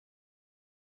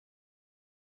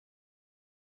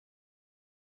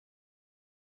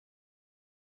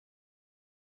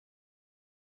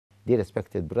Dear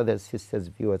respected brothers, sisters,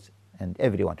 viewers, and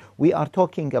everyone, we are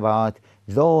talking about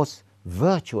those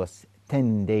virtuous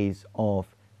 10 days of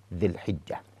Dhul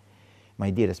Hijjah. My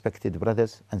dear respected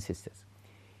brothers and sisters,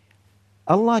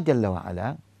 Allah Jalla wa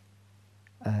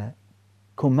Ala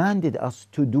commanded us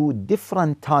to do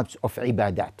different types of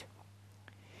ibadat.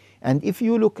 And if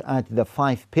you look at the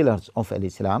 5 pillars of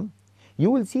Islam,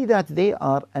 you will see that they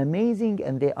are amazing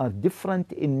and they are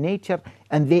different in nature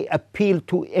and they appeal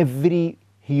to every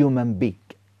human being.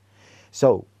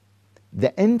 So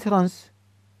the entrance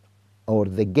or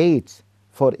the gates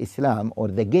for Islam, or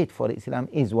the gate for Islam,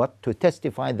 is what? To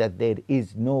testify that there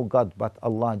is no God but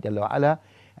Allah Jalla wa Ala,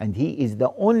 and He is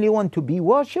the only one to be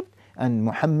worshipped, and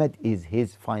Muhammad is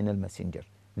His final messenger.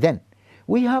 Then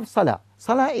we have Salah.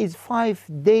 Salah is 5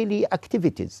 daily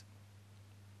activities.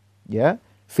 Yeah,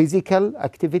 physical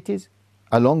activities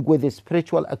along with the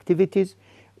spiritual activities.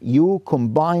 You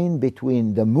combine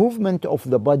between the movement of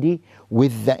the body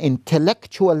with the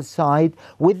intellectual side,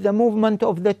 with the movement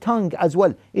of the tongue as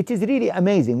well. It is really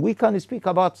amazing. We can speak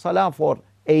about Salah for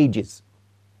ages.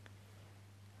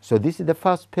 So this is the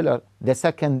first pillar, the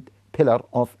second pillar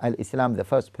of Al-Islam, the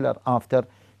first pillar after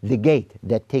the gate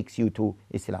that takes you to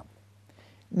Islam.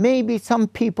 Maybe some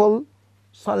people,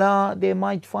 Salah, they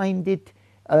might find it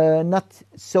not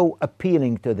so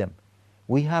appealing to them.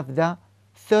 We have the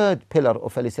third pillar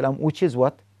of Islam, which is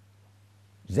what?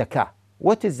 Zakah.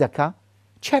 What is zakah?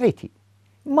 Charity.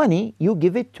 Money, you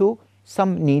give it to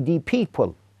some needy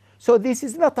people. So this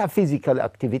is not a physical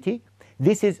activity.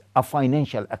 This is a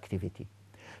financial activity.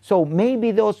 So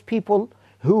maybe those people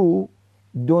who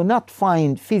do not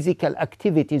find physical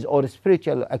activities or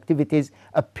spiritual activities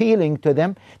appealing to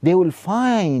them, they will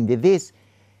find this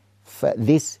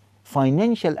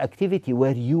financial activity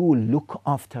where you look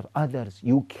after others,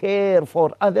 you care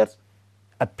for others,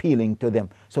 appealing to them.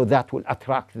 So that will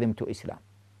attract them to Islam.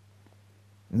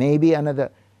 Maybe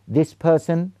this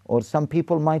person or some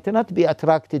people might not be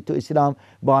attracted to Islam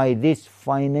by this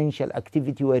financial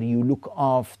activity where you look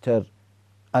after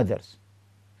others.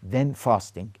 Then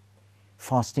fasting.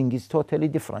 Fasting is totally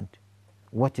different.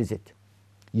 What is it?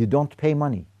 You don't pay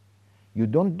money. You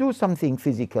don't do something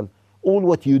physical. All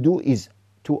what you do is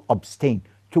to abstain,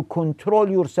 to control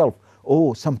yourself.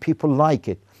 Oh, some people like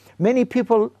it. Many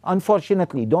people,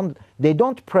 unfortunately,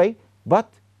 don't pray,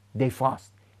 but they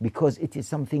fast because it is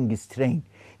something strange.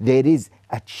 There is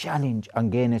a challenge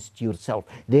against yourself.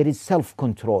 There is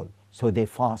self-control. So they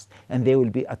fast and they will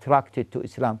be attracted to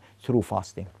Islam through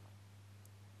fasting.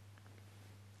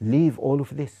 Leave all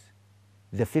of this.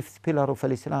 The 5th pillar of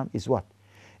Islam is what?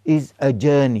 Is a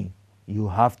journey. You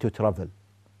have to travel.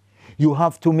 You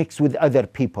have to mix with other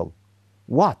people.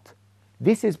 What?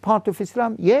 This is part of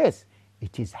Islam? Yes,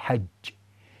 it is Hajj.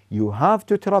 You have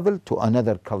to travel to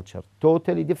another culture,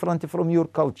 totally different from your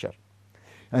culture.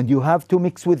 And you have to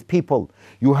mix with people.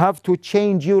 You have to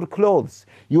change your clothes.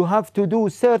 You have to do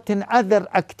certain other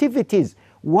activities.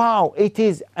 Wow, it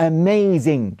is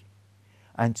amazing.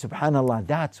 And subhanallah,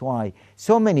 that's why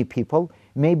so many people,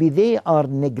 maybe they are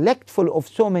neglectful of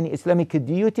so many Islamic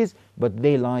duties, but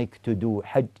they like to do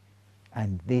Hajj.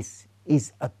 And this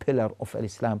is a pillar of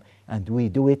Islam, and we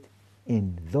do it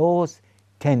in those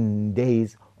 10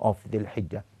 days of Dhul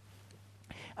Hijjah.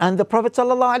 And the Prophet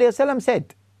ﷺ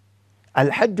said,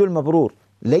 Al-Hajj al-Mabrur,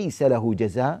 laysa lahu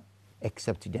jaza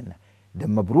except Jannah. The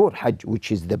Mabrur Hajj, which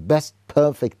is the best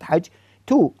perfect Hajj,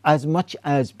 to as much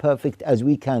as perfect as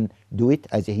we can do it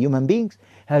as a human beings,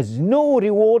 has no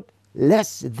reward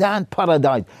less than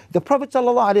paradise. The Prophet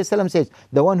ﷺ says,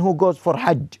 the one who goes for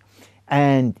Hajj,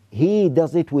 and he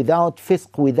does it without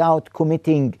fisq, without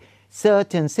committing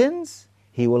certain sins,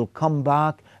 he will come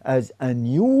back as a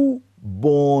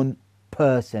newborn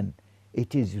person.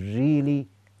 It is really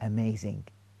amazing.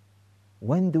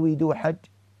 When do we do Hajj?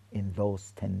 In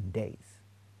those 10 days.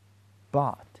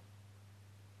 But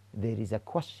there is a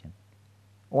question.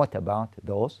 What about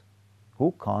those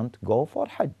who can't go for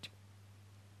Hajj?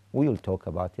 We will talk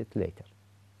about it later.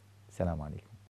 Assalamu alaikum.